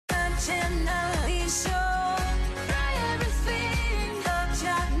Generally Show. Try everything. The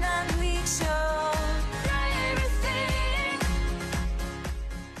Generally Show. Try everything.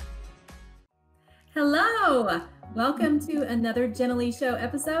 Hello, welcome to another Jenny Show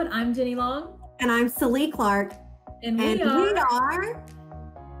episode. I'm Jenny Long. And I'm Celie Clark. And we are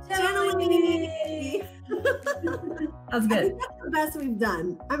Jenny. That's good. That's the best we've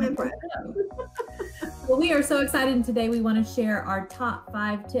done. I'm impressed. Well, we are so excited, and today we want to share our top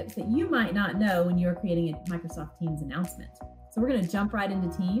 5 tips that you might not know when you're creating a Microsoft Teams announcement. So we're going to jump right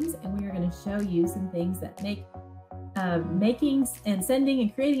into Teams, and we are going to show you some things that make making and sending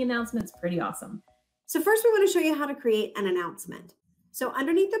and creating announcements pretty awesome. So first, we want to show you how to create an announcement. So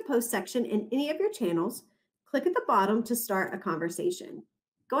underneath the post section in any of your channels, click at the bottom to start a conversation.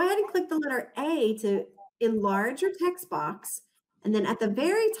 Go ahead and click the letter A to enlarge your text box. And then at the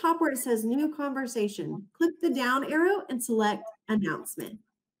very top where it says new conversation, click the down arrow and select announcement.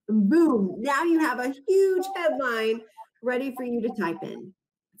 And boom, now you have a huge headline ready for you to type in.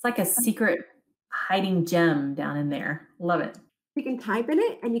 It's like a secret hiding gem down in there. Love it. You can type in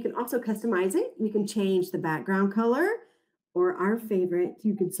it and you can also customize it. You can change the background color, or our favorite,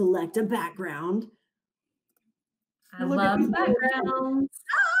 you can select a background. I love backgrounds.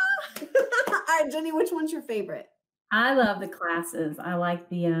 All right, Jenny, which one's your favorite? I love the classes. I like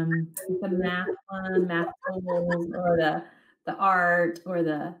the math one, math tools, or the art, or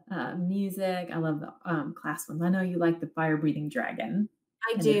the music. I love the class ones. I know you like the fire breathing dragon.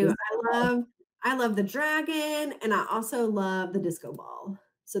 I do. I love the dragon, and I also love the disco ball.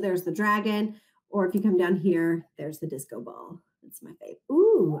 So there's the dragon, or if you come down here, there's the disco ball. That's my favorite.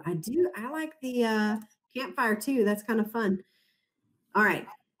 Ooh, I do. I like the campfire too. That's kind of fun. All right.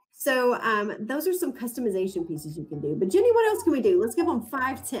 So those are some customization pieces you can do. But Jenny, what else can we do? Let's give them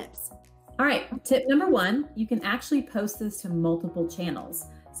 5 tips. All right. Tip number 1, you can actually post this to multiple channels.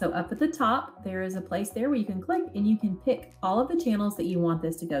 So up at the top, there is a place there where you can click and you can pick all of the channels that you want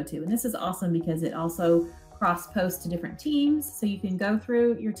this to go to. And this is awesome because it also cross-posts to different teams. So you can go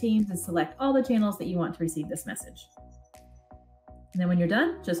through your teams and select all the channels that you want to receive this message. And then when you're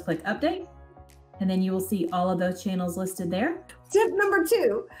done, just click update. And then you will see all of those channels listed there. Tip number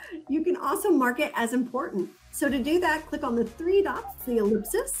 2, you can also mark it as important. So to do that, click on the 3 dots, the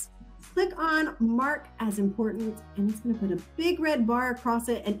ellipsis, click on mark as important, and it's going to put a big red bar across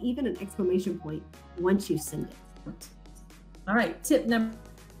it and even an exclamation point once you send it. All right, tip number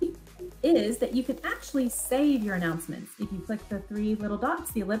 3 is that you can actually save your announcements. If you click the 3 little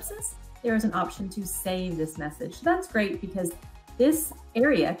dots, the ellipsis, there is an option to save this message. So that's great because this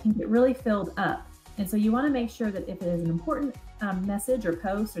area can get really filled up. And so you want to make sure that if it is an important message or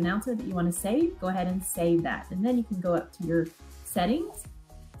post or announcement that you want to save, go ahead and save that. And then you can go up to your settings,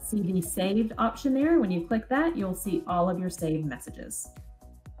 see the saved option there. When you click that, you'll see all of your saved messages.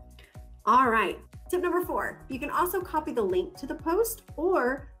 All right. Tip number 4, you can also copy the link to the post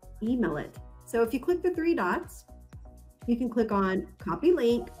or email it. So if you click the 3 dots, you can click on copy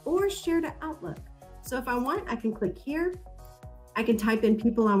link or share to Outlook. So if I want, I can click here. I can type in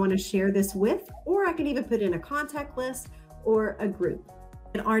people I want to share this with, or I can even put in a contact list or a group.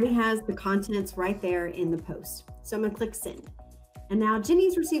 It already has the contents right there in the post. So I'm going to click send. And now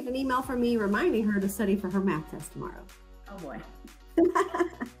Jenny's received an email from me reminding her to study for her math test tomorrow. Oh boy.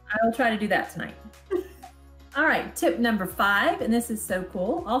 I will try to do that tonight. All right, tip number 5, and this is so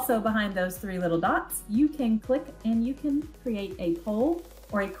cool. Also behind those 3 little dots, you can click and you can create a poll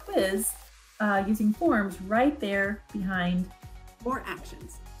or a quiz using forms right there behind more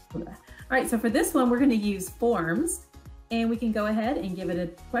actions. All right, so for this one, we're going to use forms, and we can go ahead and give it a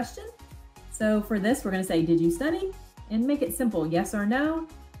question. So for this, we're going to say, did you study? And make it simple, yes or no.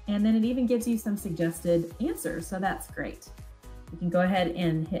 And then it even gives you some suggested answers, so that's great. You can go ahead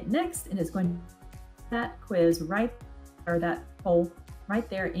and hit next, and it's going to that quiz right, or that poll right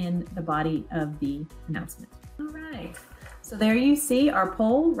there in the body of the announcement. All right. So there you see our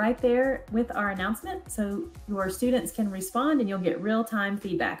poll right there with our announcement. So your students can respond and you'll get real-time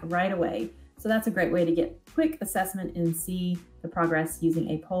feedback right away. So that's a great way to get quick assessment and see the progress using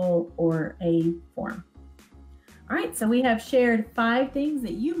a poll or a form. All right, so we have shared 5 things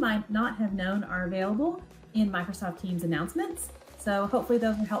that you might not have known are available in Microsoft Teams announcements. So hopefully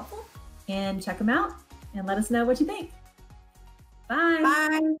those are helpful, and check them out and let us know what you think. Bye.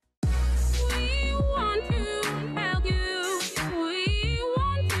 Bye.